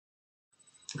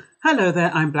Hello there,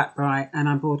 I'm Blackbright and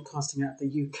I'm broadcasting out of the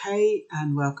UK,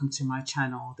 and welcome to my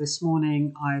channel. This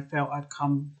morning I felt I'd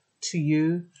come to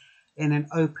you in an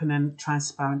open and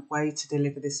transparent way to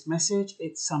deliver this message.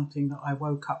 It's something that I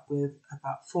woke up with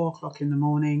about 4 o'clock in the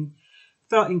morning,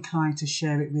 felt inclined to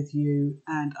share it with you,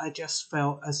 and I just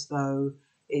felt as though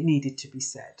it needed to be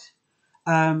said.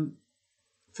 For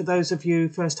those of you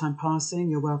first time passing,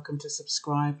 you're welcome to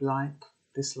subscribe, like,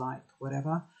 dislike,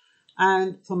 whatever.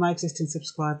 And for my existing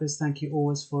subscribers, thank you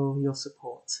always for your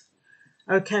support.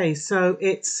 Okay, so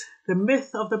it's the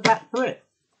myth of the Black Brit.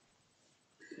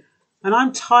 And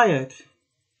I'm tired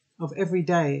of every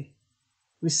day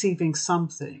receiving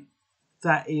something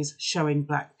that is showing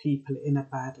Black people in a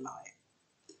bad light.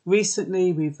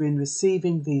 Recently, we've been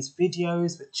receiving these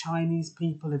videos with Chinese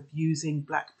people abusing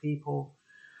Black people.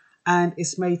 And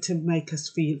it's made to make us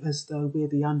feel as though we're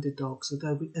the underdogs,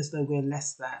 as though we're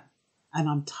less than. And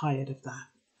I'm tired of that.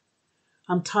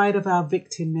 I'm tired of our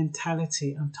victim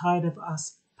mentality. I'm tired of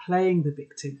us playing the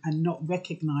victim and not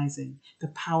recognizing the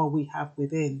power we have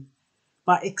within,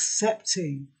 by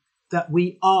accepting that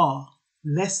we are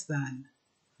less than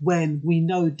when we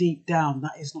know deep down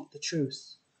that is not the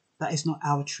truth. That is not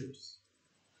our truth.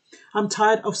 I'm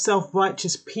tired of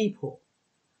self-righteous people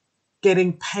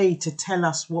getting paid to tell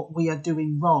us what we are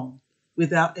doing wrong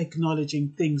without acknowledging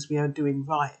things we are doing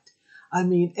right. I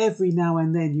mean, every now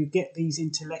and then you get these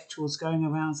intellectuals going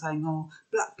around saying, oh,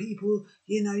 Black people,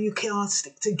 you can't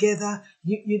stick together.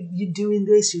 You're doing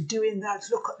this, you're doing that.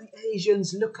 Look at the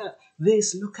Asians, look at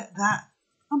this, look at that.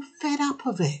 I'm fed up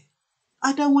of it.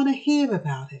 I don't want to hear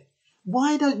about it.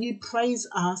 Why don't you praise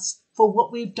us for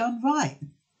what we've done right,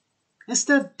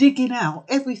 instead of digging out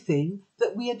everything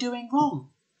that we are doing wrong?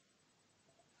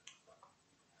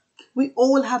 We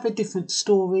all have a different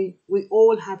story. We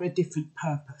all have a different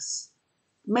purpose.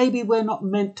 Maybe we're not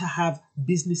meant to have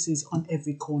businesses on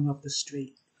every corner of the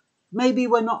street. Maybe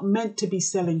we're not meant to be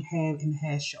selling hair in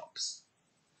hair shops.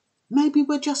 Maybe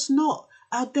we're just not.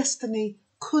 Our destiny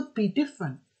could be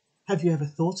different. Have you ever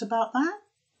thought about that?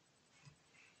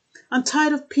 I'm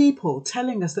tired of people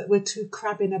telling us that we're too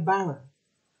crab in a barrel.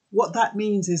 What that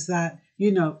means is that,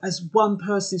 as one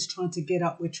person is trying to get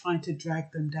up, we're trying to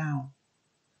drag them down.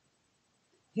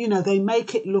 They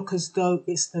make it look as though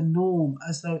it's the norm,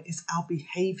 as though it's our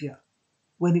behavior,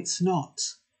 when it's not.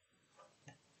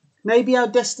 Maybe our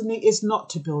destiny is not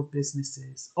to build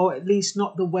businesses, or at least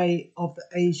not the way of the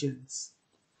Asians.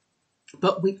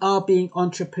 But we are being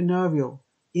entrepreneurial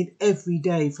in every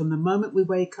day, from the moment we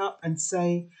wake up and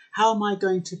say, how am I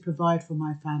going to provide for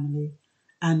my family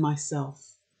and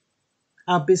myself?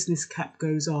 Our business cap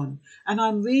goes on. And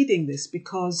I'm reading this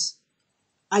because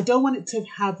I don't want it to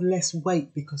have less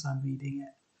weight because I'm reading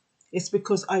it. It's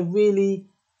because I really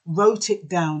wrote it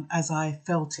down as I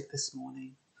felt it this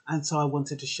morning. And so I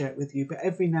wanted to share it with you. But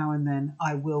every now and then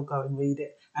I will go and read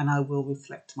it and I will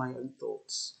reflect my own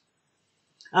thoughts.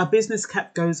 Our business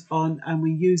cap goes on, and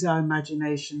we use our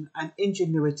imagination and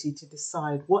ingenuity to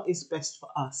decide what is best for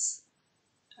us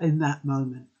in that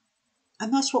moment.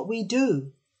 And that's what we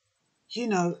do.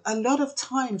 A lot of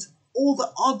times all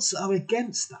the odds are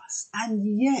against us,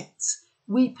 and yet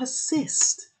we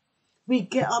persist. We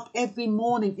get up every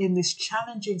morning in this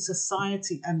challenging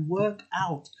society and work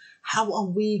out, how are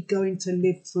we going to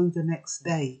live through the next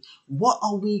day? What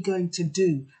are we going to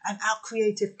do? And our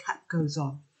creative cap goes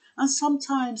on. And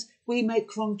sometimes we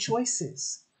make wrong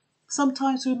choices.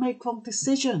 Sometimes we make wrong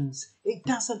decisions. It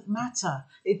doesn't matter.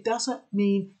 It doesn't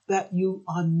mean that you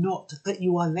are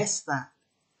less than.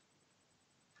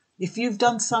 If you've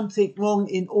done something wrong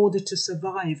in order to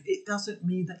survive, it doesn't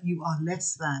mean that you are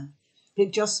less than.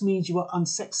 It just means you are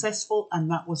unsuccessful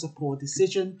and that was a poor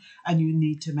decision and you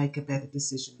need to make a better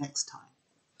decision next time.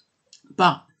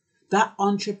 But that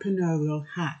entrepreneurial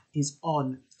hat is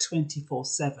on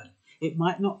 24/7. It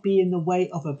might not be in the way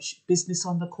of a business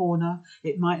on the corner.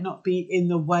 It might not be in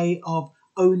the way of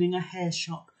owning a hair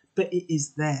shop, but it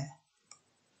is there.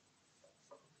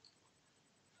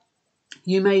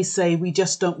 You may say, we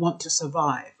just don't want to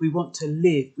survive. We want to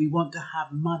live. We want to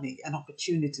have money and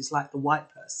opportunities like the white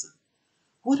person.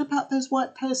 What about those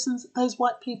white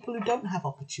people who don't have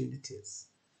opportunities?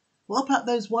 What about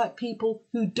those white people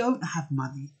who don't have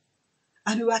money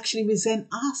and who actually resent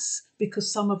us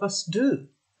because some of us do?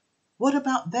 What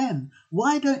about them?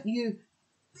 Why don't you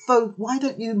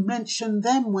mention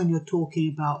them when you're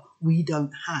talking about we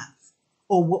don't have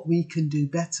or what we can do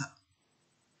better?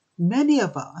 Many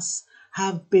of us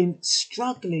have been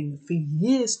struggling for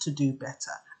years to do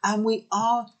better, and we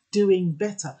are doing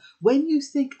better. When you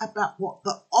think about what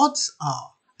the odds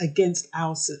are against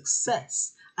our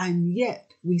success and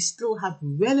yet we still have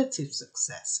relative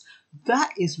success.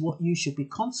 That is what you should be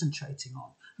concentrating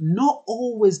on, not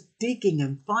always digging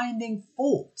and finding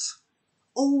fault.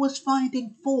 Always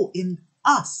finding fault in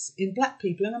us, in black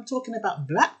people. And I'm talking about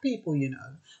black people, you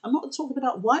know. I'm not talking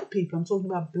about white people. I'm talking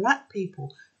about black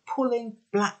people, pulling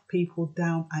black people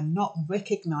down and not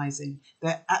recognizing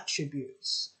their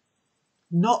attributes,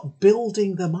 not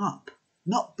building them up,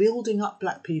 not building up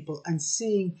black people and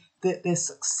seeing that their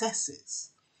successes,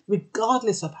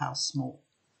 regardless of how small.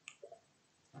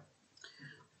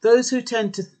 Those who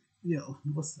tend to,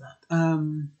 what's that?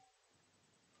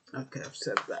 Okay, I've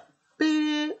said that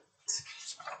bit.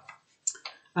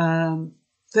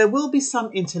 There will be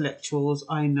some intellectuals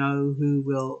I know who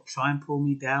will try and pull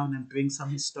me down and bring some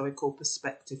historical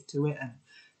perspective to it and,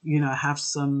 have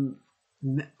some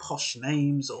posh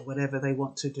names or whatever they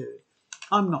want to do.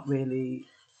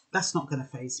 That's not going to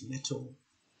faze me at all.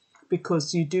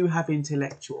 Because you do have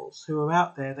intellectuals who are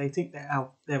out there, they think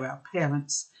they're our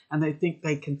parents and they think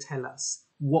they can tell us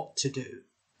what to do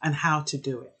and how to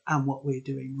do it and what we're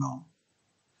doing wrong.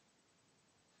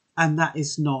 And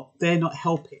they're not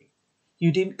helping.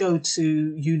 You didn't go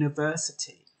to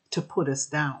university to put us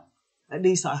down. At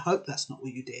least I hope that's not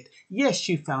what you did. Yes,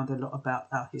 you found a lot about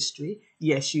our history.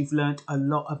 Yes, you've learned a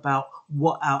lot about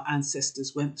what our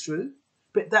ancestors went through.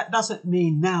 But that doesn't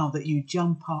mean now that you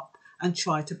jump up and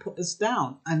try to put us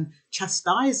down and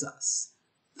chastise us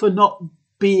for not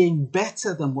being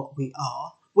better than what we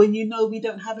are when you know we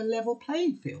don't have a level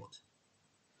playing field.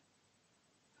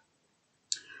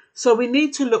 So we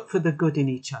need to look for the good in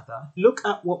each other. Look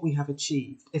at what we have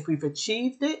achieved. If we've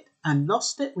achieved it and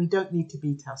lost it, we don't need to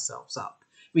beat ourselves up.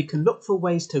 We can look for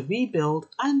ways to rebuild,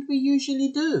 and we usually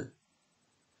do.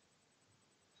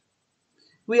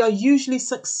 We are usually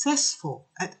successful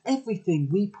at everything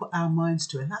we put our minds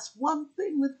to. And that's one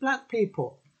thing with black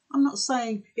people. I'm not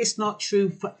saying it's not true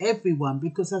for everyone,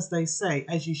 because as they say,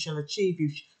 as you shall achieve,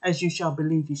 as you shall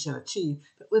believe, you shall achieve.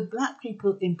 But with black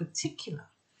people in particular,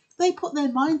 they put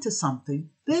their mind to something,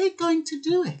 they're going to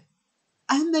do it.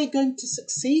 And they're going to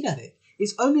succeed at it.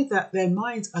 It's only that their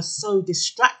minds are so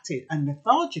distracted and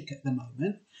lethargic at the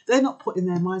moment, they're not putting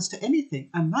their minds to anything.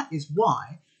 And that is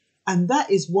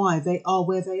why they are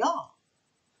where they are.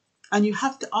 And you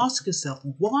have to ask yourself,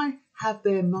 why have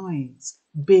their minds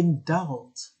been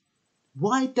dulled?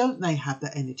 Why don't they have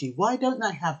that energy? Why don't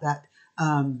they have that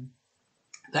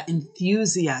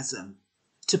enthusiasm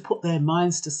to put their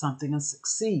minds to something and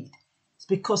succeed? It's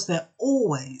because they're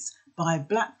always, by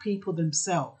black people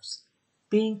themselves,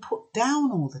 being put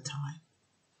down all the time.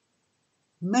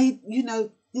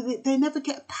 They never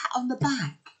get a pat on the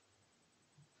back.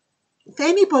 If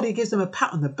anybody gives them a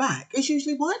pat on the back, it's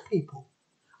usually white people.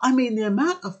 I mean, the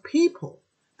amount of people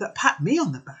that pat me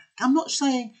on the back. I'm not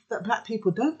saying that black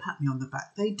people don't pat me on the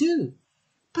back. They do.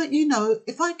 But,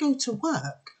 if I go to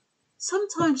work,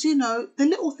 sometimes, the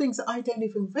little things that I don't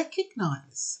even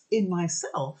recognize in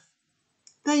myself,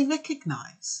 they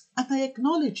recognize and they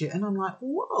acknowledge it. And I'm like,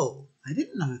 whoa, I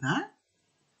didn't know that.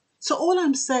 So all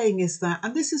I'm saying is that,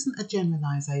 and this isn't a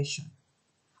generalization,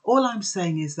 all I'm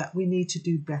saying is that we need to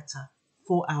do better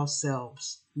for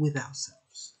ourselves with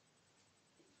ourselves.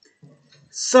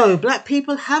 So black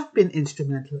people have been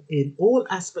instrumental in all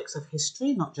aspects of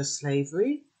history, not just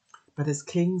slavery, but as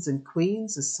kings and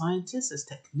queens, as scientists, as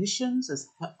technicians, as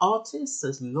artists,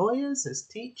 as lawyers, as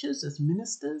teachers, as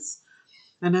ministers.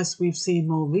 And as we've seen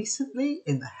more recently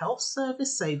in the health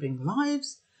service, saving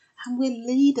lives, and we're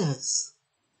leaders.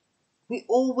 We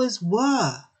always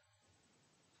were.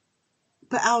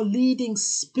 But our leading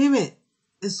spirit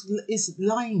is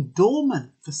lying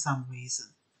dormant for some reason.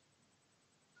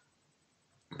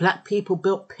 Black people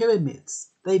built pyramids.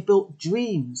 They built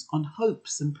dreams on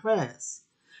hopes and prayers.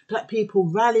 Black people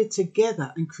rallied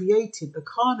together and created the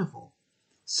carnival.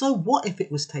 So what if it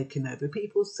was taken over?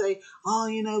 People say,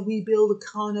 we build a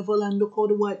carnival and look, all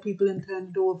the white people and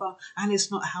turned it over and it's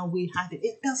not how we had it.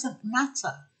 It doesn't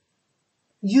matter.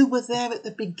 You were there at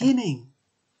the beginning.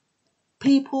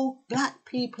 Black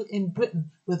people in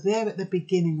Britain were there at the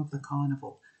beginning of the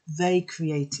carnival. They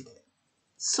created it.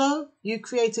 So you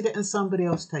created it and somebody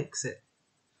else takes it.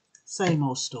 Same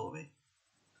old story.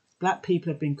 Black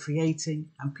people have been creating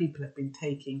and people have been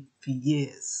taking for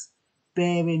years.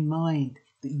 Bear in mind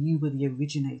that you were the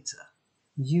originator.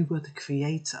 You were the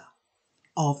creator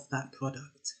of that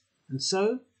product. And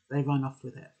so they run off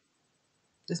with it.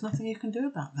 There's nothing you can do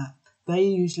about that. They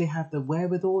usually have the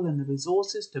wherewithal and the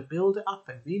resources to build it up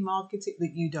and remarket it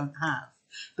that you don't have.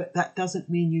 But that doesn't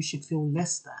mean you should feel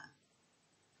less than.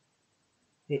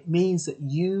 It means that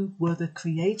you were the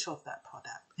creator of that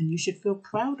product and you should feel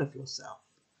proud of yourself.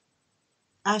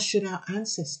 as should our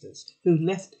ancestors who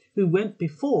went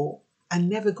before and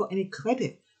never got any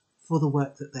credit for the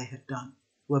work that they had done.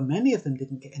 Well, many of them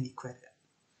didn't get any credit.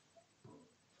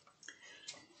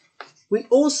 We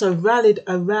also rallied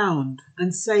around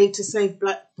and to save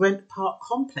Brent Park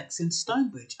complex in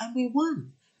Stonebridge, and we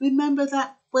won. Remember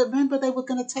that? Remember they were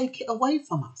going to take it away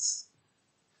from us.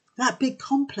 That big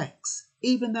complex,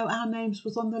 even though our names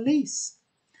was on the lease.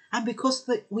 And because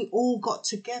we all got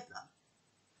together,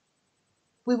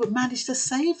 we would manage to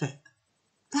save it.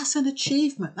 That's an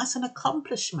achievement. That's an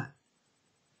accomplishment.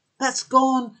 That's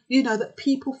gone, that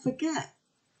people forget.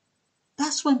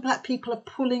 That's when black people are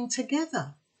pulling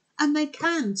together. And they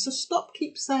can. So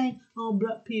keep saying, oh,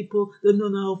 black people, they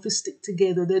don't know how to stick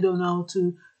together. They don't know how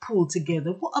to pull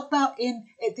together. What about in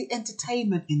the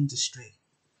entertainment industry?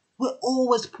 We're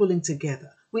always pulling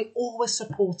together. We're always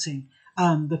supporting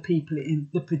the people,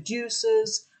 the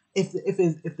producers.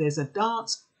 If there's a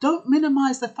dance, don't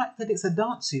minimize the fact that it's a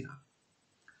dance,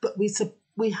 But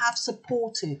we have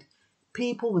supported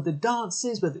people with the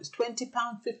dances, whether it's £20,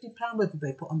 £50, whether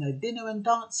they put on their dinner and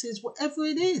dances, whatever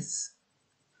it is.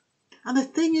 And the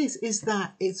thing is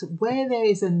that it's where there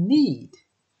is a need,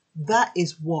 that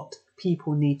is what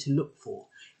people need to look for.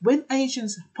 When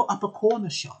Asians put up a corner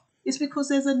shop, it's because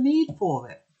there's a need for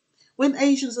it. When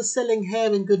Asians are selling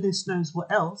hair and goodness knows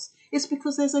what else, it's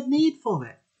because there's a need for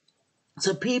it.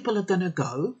 So people are going to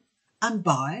go and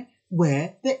buy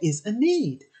where there is a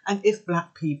need. And if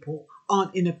black people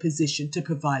aren't in a position to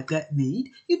provide that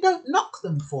need, you don't knock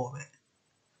them for it.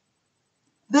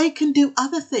 They can do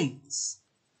other things.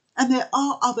 And there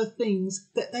are other things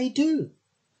that they do.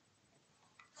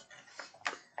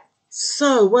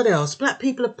 So what else? Black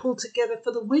people are pulled together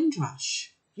for the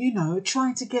Windrush,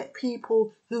 trying to get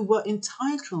people who were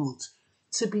entitled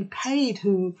to be paid,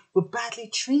 who were badly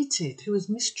treated, who was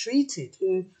mistreated,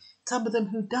 some of them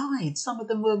who died, some of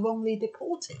them were wrongly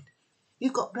deported.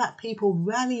 You've got black people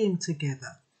rallying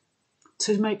together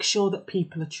to make sure that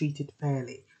people are treated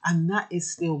fairly. And that is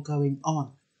still going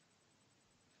on.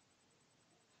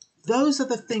 Those are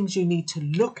the things you need to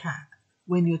look at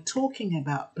when you're talking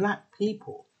about black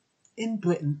people in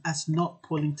Britain as not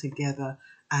pulling together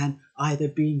and either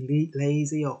being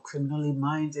lazy or criminally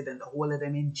minded and all of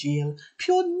them in jail.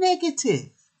 Pure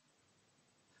negative.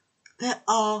 There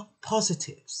are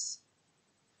positives.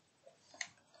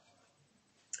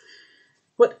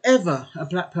 Whatever a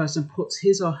black person puts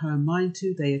his or her mind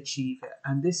to, they achieve it.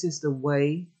 And this is the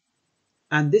way,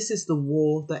 and this is the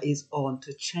war that is on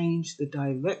to change the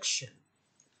direction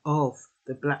of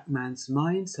the black man's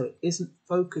mind, so it isn't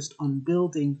focused on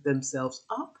building themselves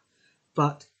up,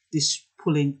 but this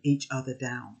pulling each other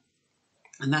down.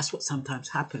 And that's what sometimes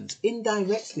happens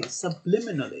indirectly,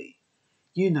 subliminally.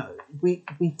 We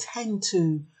tend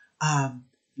to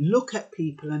look at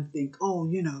people and think,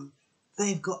 oh,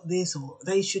 they've got this or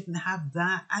they shouldn't have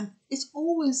that, and it's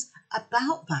always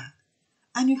about that.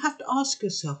 And you have to ask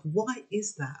yourself, why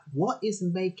is that? What is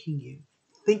making you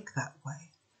think that way?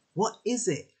 What is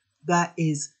it that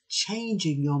is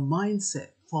changing your mindset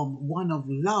from one of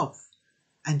love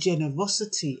and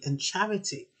generosity and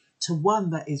charity to one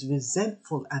that is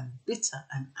resentful and bitter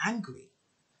and angry?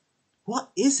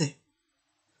 What is it?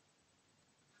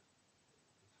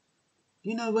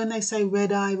 When they say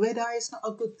red eye is not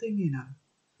a good thing,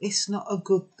 It's not a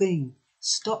good thing.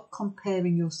 Stop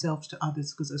comparing yourself to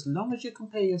others, because as long as you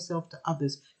compare yourself to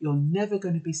others, you're never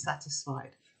going to be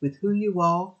satisfied with who you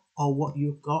are or what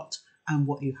you've got and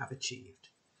what you have achieved.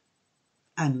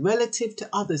 And relative to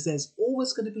others, there's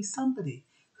always going to be somebody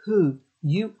who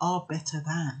you are better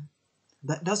than.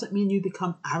 That doesn't mean you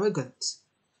become arrogant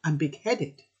and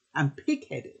big-headed and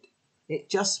pig-headed. It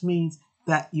just means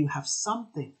that you have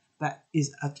something that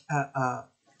is a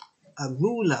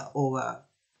ruler or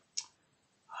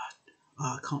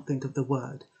I can't think of the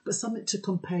word, but something to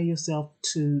compare yourself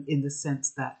to, in the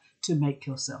sense that to make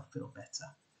yourself feel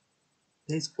better.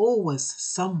 There's always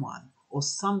someone or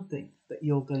something that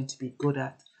you're going to be good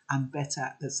at and better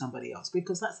at than somebody else,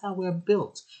 because that's how we're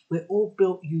built. We're all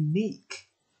built unique.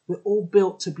 We're all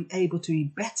built to be able to be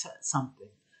better at something.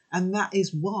 And that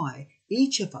is why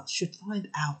each of us should find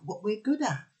out what we're good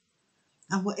at.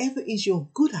 And whatever it is you're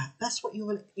good at, that's what you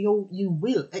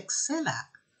will excel at.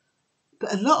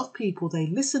 But a lot of people, they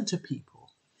listen to people,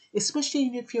 especially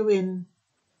if you're in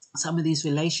some of these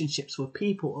relationships where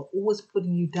people are always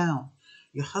putting you down.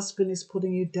 Your husband is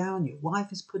putting you down, your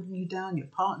wife is putting you down, your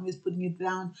partner is putting you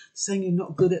down, saying you're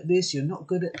not good at this, you're not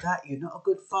good at that, you're not a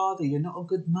good father, you're not a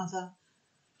good mother,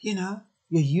 you're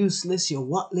useless, you're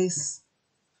whatless,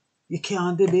 you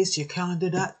can't do this, you can't do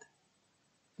that.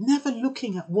 Never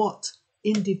looking at what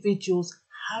individuals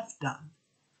have done.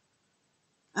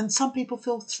 And some people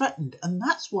feel threatened, and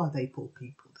that's why they pull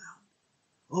people down.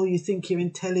 Oh, you think you're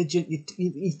intelligent,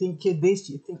 you think you're this,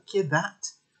 you think you're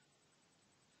that.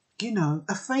 You know,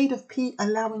 afraid of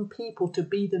allowing people to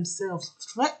be themselves,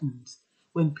 threatened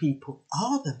when people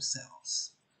are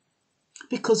themselves.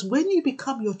 Because when you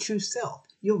become your true self,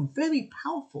 you're very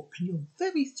powerful and you're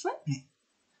very threatening.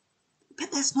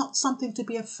 But that's not something to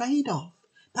be afraid of.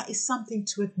 That is something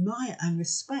to admire and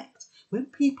respect. When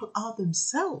people are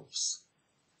themselves,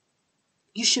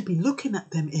 you should be looking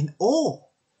at them in awe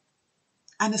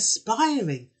and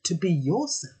aspiring to be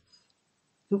yourself,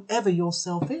 whoever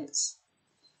yourself is.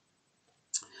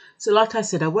 So like I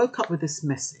said, I woke up with this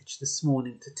message this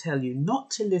morning to tell you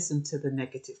not to listen to the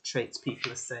negative traits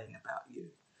people are saying about you,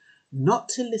 not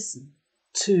to listen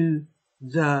to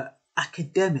the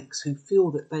academics who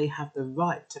feel that they have the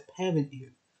right to parent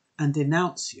you and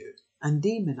denounce you and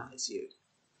demonize you.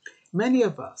 Many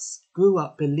of us grew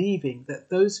up believing that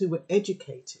those who were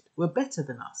educated were better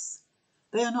than us.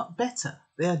 They are not better,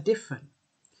 they are different.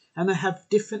 And they have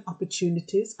different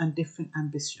opportunities and different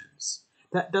ambitions.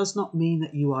 That does not mean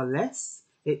that you are less,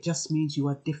 it just means you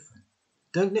are different.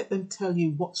 Don't let them tell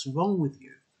you what's wrong with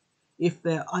you if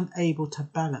they're unable to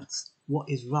balance what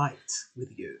is right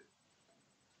with you.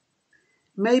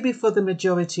 Maybe for the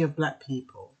majority of Black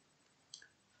people,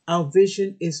 our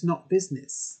vision is not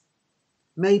business.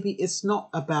 Maybe it's not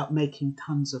about making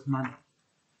tons of money,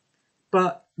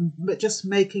 but just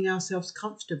making ourselves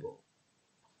comfortable.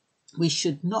 We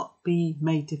should not be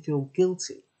made to feel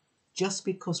guilty just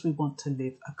because we want to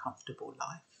live a comfortable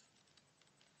life.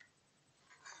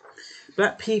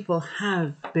 Black people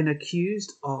have been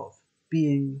accused of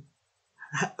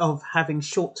having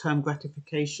short-term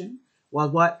gratification, while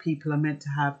white people are meant to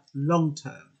have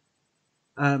long-term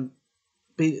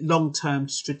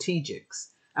strategics.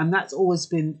 And that's always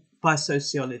been by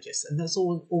sociologists, and that's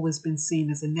always been seen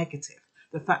as a negative.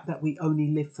 The fact that we only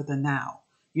live for the now.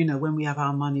 You know, when we have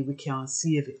our money, we can't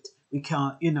see of it. We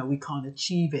can't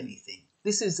achieve anything.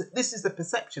 This is the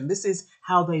perception. This is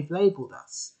how they've labelled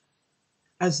us.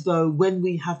 As though when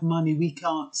we have money, we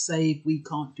can't save, we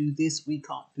can't do this, we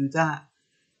can't do that.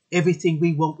 Everything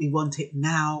we want it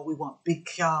now. We want big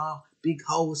car, big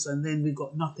house, and then we've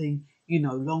got nothing,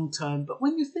 long term. But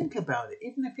when you think about it,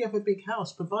 even if you have a big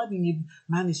house, providing you've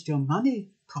managed your money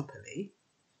properly,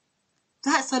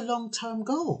 that's a long-term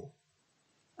goal.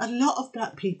 A lot of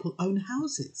Black people own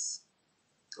houses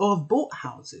or have bought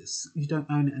houses. You don't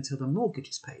own it until the mortgage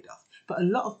is paid off. But a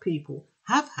lot of people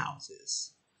have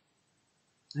houses.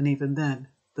 And even then,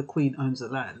 the Queen owns the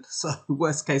land. So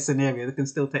worst case scenario, they can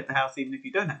still take the house even if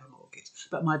you don't have a mortgage.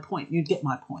 But my point, you get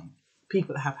my point.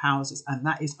 People have houses, and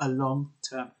that is a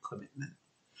long-term commitment.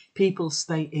 People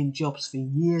stay in jobs for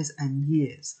years and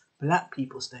years. Black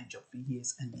people stay in jobs for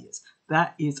years and years.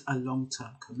 That is a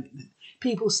long-term commitment.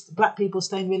 Black people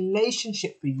stay in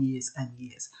relationship for years and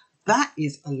years. That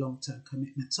is a long-term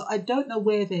commitment. So I don't know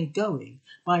where they're going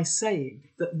by saying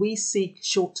that we seek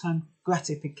short-term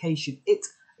gratification.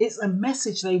 It's a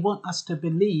message they want us to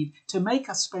believe to make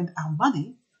us spend our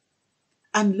money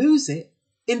and lose it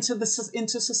into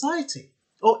society,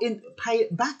 or pay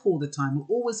it back all the time. Or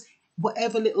always,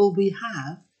 whatever little we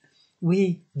have,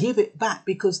 we give it back,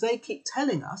 because they keep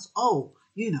telling us,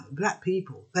 Black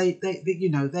people, they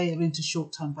are into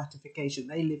short-term gratification.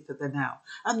 They live for the now.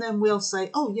 And then we'll say,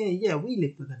 we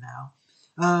live for the now.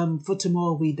 For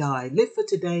tomorrow we die. Live for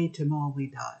today, tomorrow we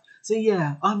die. So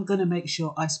I'm going to make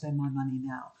sure I spend my money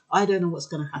now. I don't know what's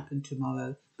going to happen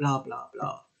tomorrow, blah, blah,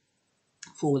 blah.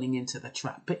 Falling into the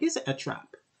trap. But is it a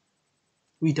trap?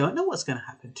 We don't know what's going to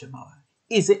happen tomorrow.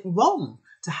 Is it wrong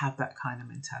to have that kind of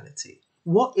mentality?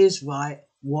 What is right?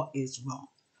 What is wrong?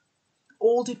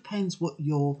 All depends what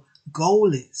your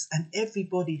goal is, and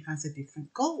everybody has a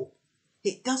different goal.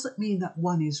 It doesn't mean that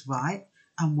one is right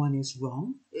and one is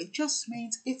wrong. It just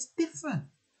means it's different.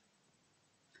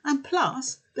 And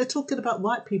plus, they're talking about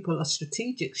white people are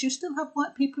strategics. You still have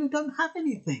white people who don't have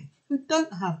anything, who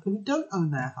don't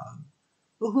own their home,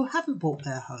 or who haven't bought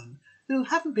their home, who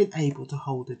haven't been able to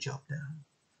hold a job down,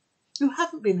 who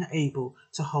haven't been able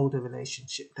to hold a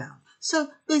relationship down. So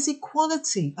there's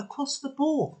equality across the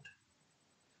board.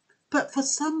 But for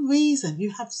some reason,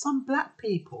 you have some Black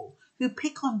people who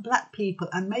pick on Black people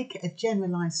and make it a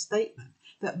generalised statement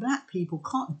that Black people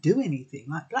can't do anything,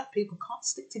 like Black people can't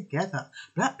stick together.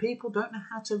 Black people don't know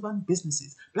how to run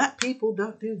businesses. Black people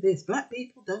don't do this. Black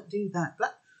people don't do that.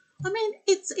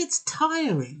 It's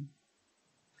tiring,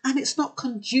 and it's not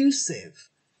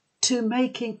conducive to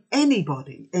making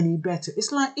anybody any better.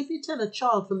 It's like if you tell a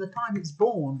child from the time it's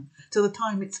born to the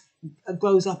time it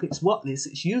grows up, it's whatless,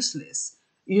 it's useless.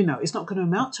 It's not going to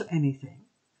amount to anything.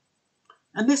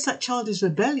 Unless that child is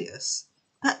rebellious,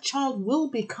 that child will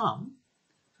become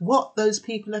what those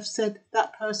people have said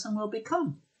that person will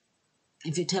become.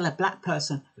 If you tell a black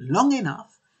person long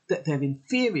enough that they're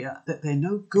inferior, that they're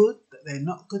no good, that they're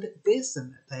not good at this,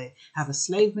 and that they have a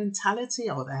slave mentality,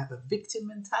 or they have a victim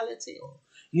mentality, or,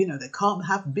 they can't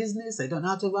have business, they don't know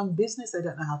how to run business, they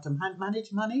don't know how to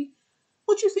manage money,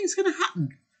 what do you think is going to happen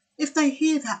if they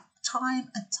hear that time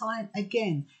and time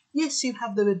again? Yes, you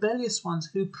have the rebellious ones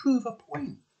who prove a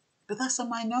point, but that's a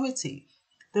minority.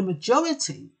 The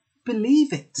majority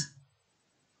believe it.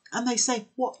 And they say,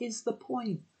 what is the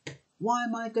point? Why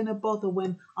am I going to bother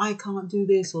when I can't do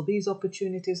this, or these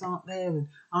opportunities aren't there, and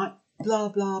I blah,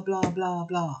 blah, blah, blah,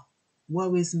 blah.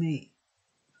 Woe is me.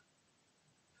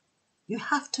 You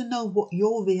have to know what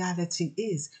your reality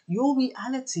is. Your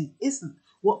reality isn't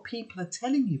what people are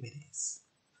telling you it is.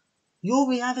 Your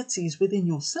reality is within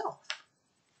yourself.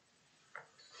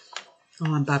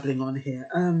 Oh, I'm babbling on here.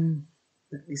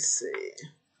 Let me see.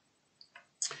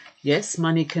 Yes,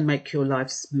 money can make your life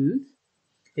smooth.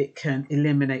 It can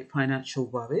eliminate financial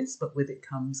worries, but with it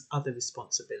comes other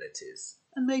responsibilities.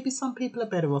 And maybe some people are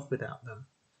better off without them.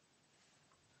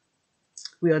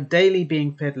 We are daily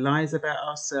being fed lies about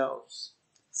ourselves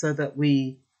so that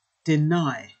we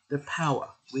deny the power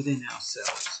within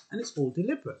ourselves. And it's all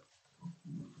deliberate.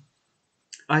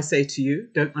 I say to you,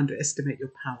 don't underestimate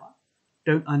your power.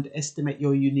 Don't underestimate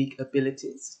your unique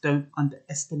abilities. Don't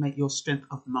underestimate your strength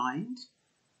of mind.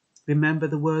 Remember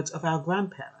the words of our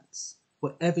grandparents.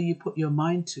 Whatever you put your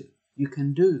mind to, you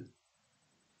can do.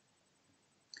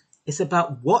 It's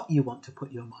about what you want to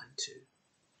put your mind to.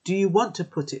 Do you want to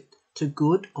put it to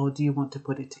good, or do you want to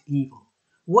put it to evil?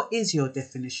 What is your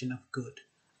definition of good?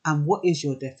 And what is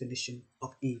your definition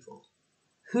of evil?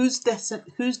 Whose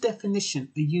definition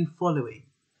are you following?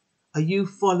 Are you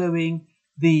following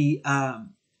the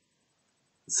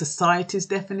society's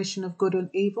definition of good and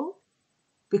evil?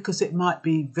 Because it might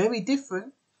be very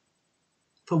different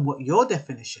from what your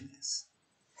definition is.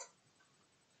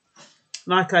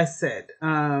 Like I said,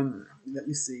 let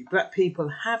me see. Black people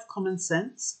have common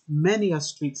sense. Many are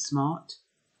street smart.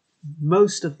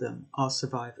 Most of them are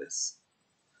survivors.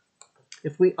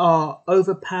 If we are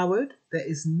overpowered, there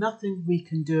is nothing we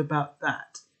can do about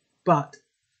that. But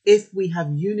if we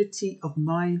have unity of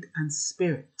mind and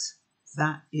spirit,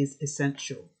 that is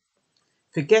essential.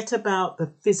 Forget about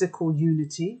the physical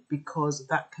unity, because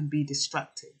that can be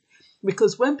distracting.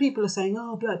 Because when people are saying,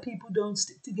 oh, black people don't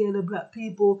stick together, black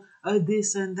people are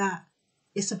this and that,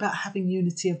 it's about having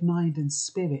unity of mind and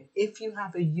spirit. If you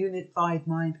have a unified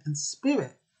mind and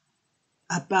spirit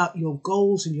about your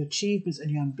goals and your achievements and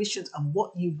your ambitions and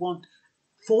what you want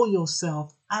for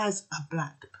yourself as a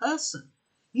black person,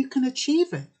 you can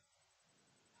achieve it.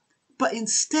 But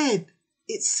instead,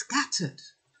 it's scattered.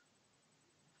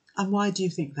 And why do you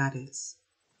think that is?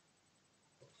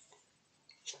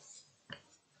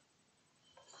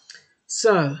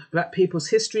 So, black people's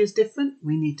history is different.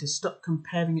 We need to stop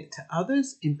comparing it to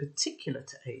others, in particular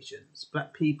to Asians.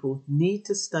 Black people need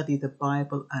to study the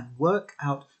Bible and work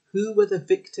out who were the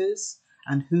victors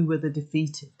and who were the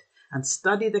defeated, and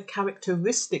study the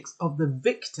characteristics of the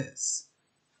victors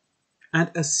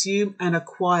and assume and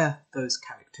acquire those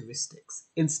characteristics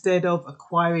instead of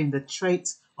acquiring the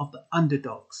traits of the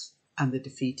underdogs and the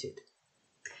defeated.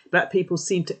 Black people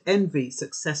seem to envy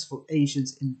successful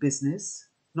Asians in business.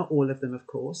 Not all of them, of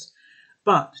course.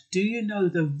 But do you know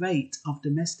the rate of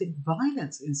domestic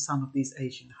violence in some of these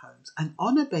Asian homes, and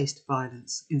honour-based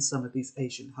violence in some of these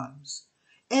Asian homes?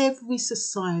 Every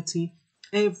society,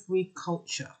 every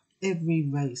culture, every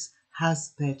race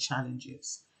has their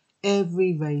challenges.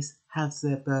 Every race has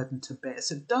their burden to bear.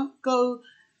 So don't go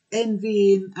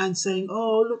envying and saying,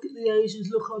 oh, look at the Asians,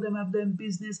 look how they have their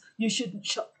business. You shouldn't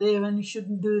shop there, and you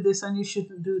shouldn't do this, and you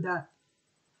shouldn't do that.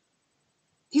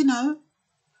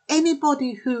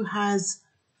 Anybody who has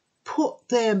put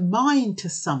their mind to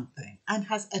something and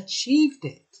has achieved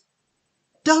it,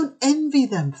 don't envy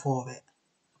them for it.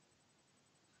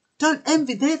 Don't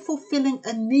envy. They're fulfilling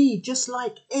a need just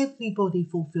like everybody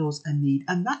fulfills a need.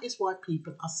 And that is why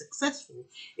people are successful.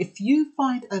 If you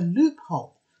find a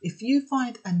loophole, if you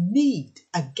find a need,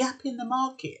 a gap in the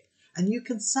market, and you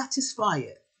can satisfy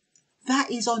it, that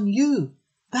is on you.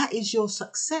 That is your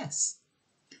success.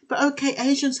 But okay,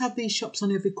 Asians have these shops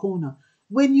on every corner.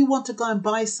 When you want to go and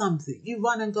buy something, you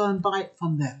run and go and buy it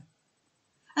from them.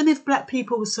 And if black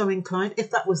people were so inclined,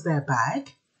 if that was their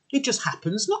bag, it just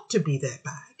happens not to be their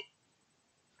bag,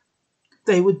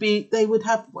 they would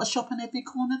have a shop on every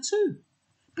corner too.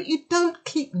 But you don't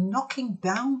keep knocking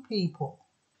down people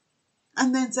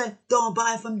and then say, don't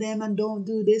buy from them and don't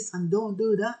do this and don't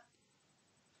do that.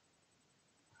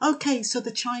 Okay, so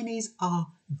the Chinese are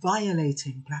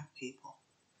violating black people.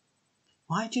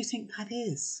 Why do you think that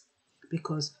is?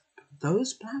 Because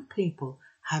those black people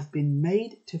have been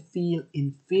made to feel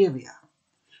inferior.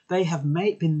 They have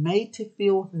been made to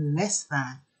feel less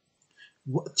than.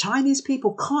 Chinese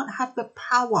people can't have the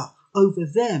power over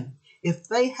them if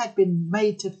they had been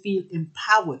made to feel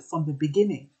empowered from the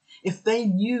beginning. If they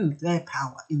knew their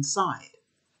power inside,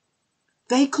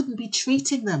 they couldn't be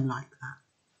treating them like that.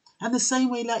 And the same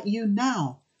way like you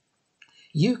now,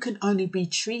 you can only be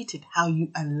treated how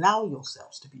you allow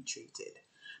yourselves to be treated.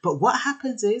 But what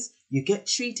happens is you get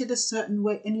treated a certain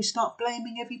way and you start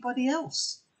blaming everybody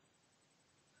else.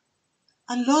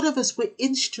 A lot of us, we're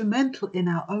instrumental in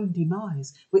our own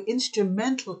demise. We're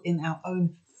instrumental in our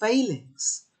own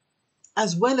failings,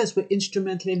 as well as we're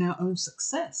instrumental in our own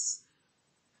success.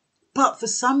 But for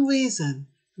some reason,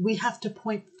 we have to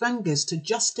point fingers to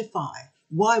justify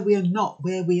why we are not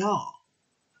where we are.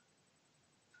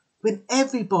 When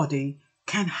everybody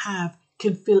can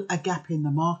fill a gap in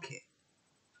the market.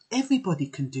 Everybody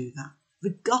can do that,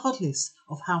 regardless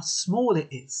of how small it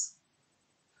is.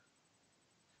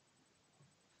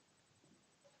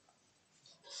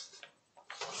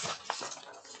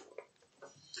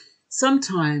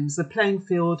 Sometimes the playing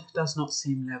field does not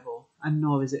seem level, and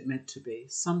nor is it meant to be.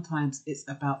 Sometimes it's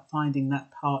about finding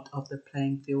that part of the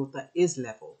playing field that is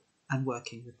level and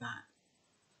working with that.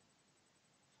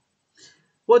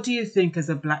 What do you think as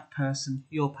a black person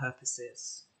your purpose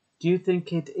is? Do you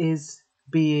think it is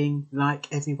being like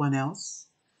everyone else?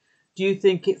 Do you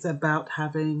think it's about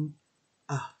having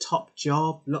a top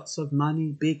job, lots of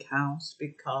money, big house,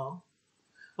 big car?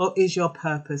 Or is your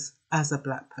purpose as a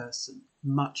black person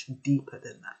much deeper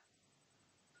than that?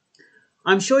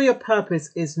 I'm sure your purpose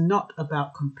is not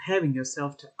about comparing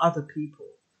yourself to other people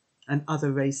and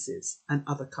other races and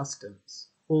other customs,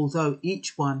 although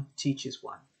each one teaches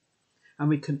one and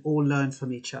we can all learn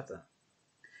from each other.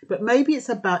 But maybe it's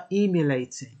about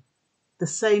emulating the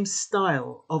same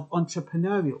style of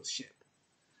entrepreneurship,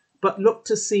 but look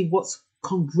to see what's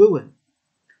congruent,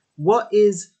 what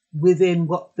is within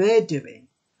what they're doing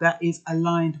that is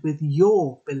aligned with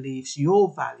your beliefs,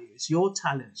 your values, your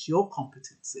talents, your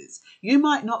competencies. You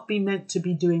might not be meant to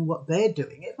be doing what they're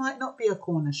doing. It might not be a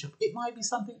corner shop. It might be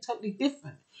something totally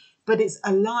different, but it's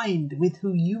aligned with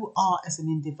who you are as an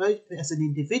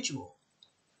individual.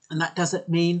 And that doesn't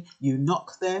mean you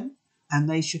knock them and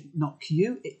they should knock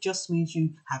you. It just means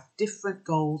you have different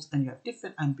goals and you have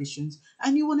different ambitions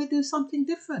and you want to do something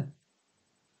different.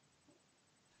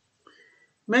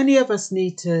 Many of us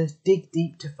need to dig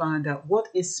deep to find out what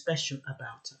is special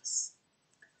about us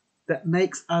that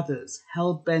makes others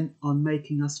hell-bent on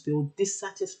making us feel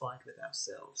dissatisfied with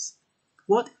ourselves.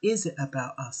 What is it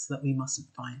about us that we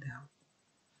mustn't find out?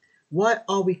 Why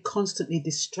are we constantly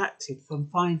distracted from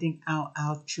finding out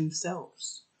our true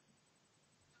selves?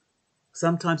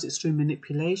 Sometimes it's through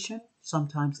manipulation,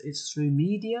 sometimes it's through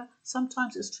media,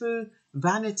 sometimes it's through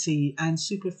vanity and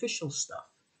superficial stuff.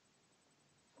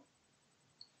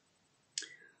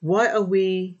 Why are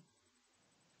we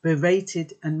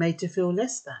berated and made to feel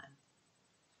less than?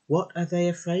 What are they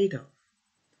afraid of?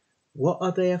 What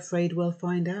are they afraid we'll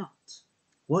find out?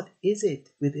 What is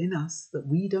it within us that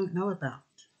we don't know about?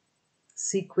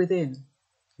 Seek within.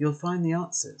 You'll find the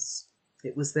answers.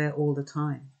 It was there all the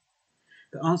time.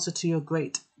 The answer to your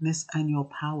greatness and your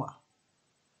power.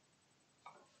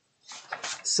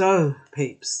 So,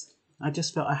 peeps, I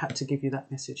just felt I had to give you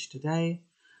that message today.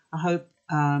 I hope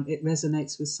it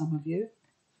resonates with some of you.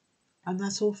 And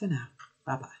that's all for now.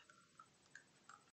 Bye-bye.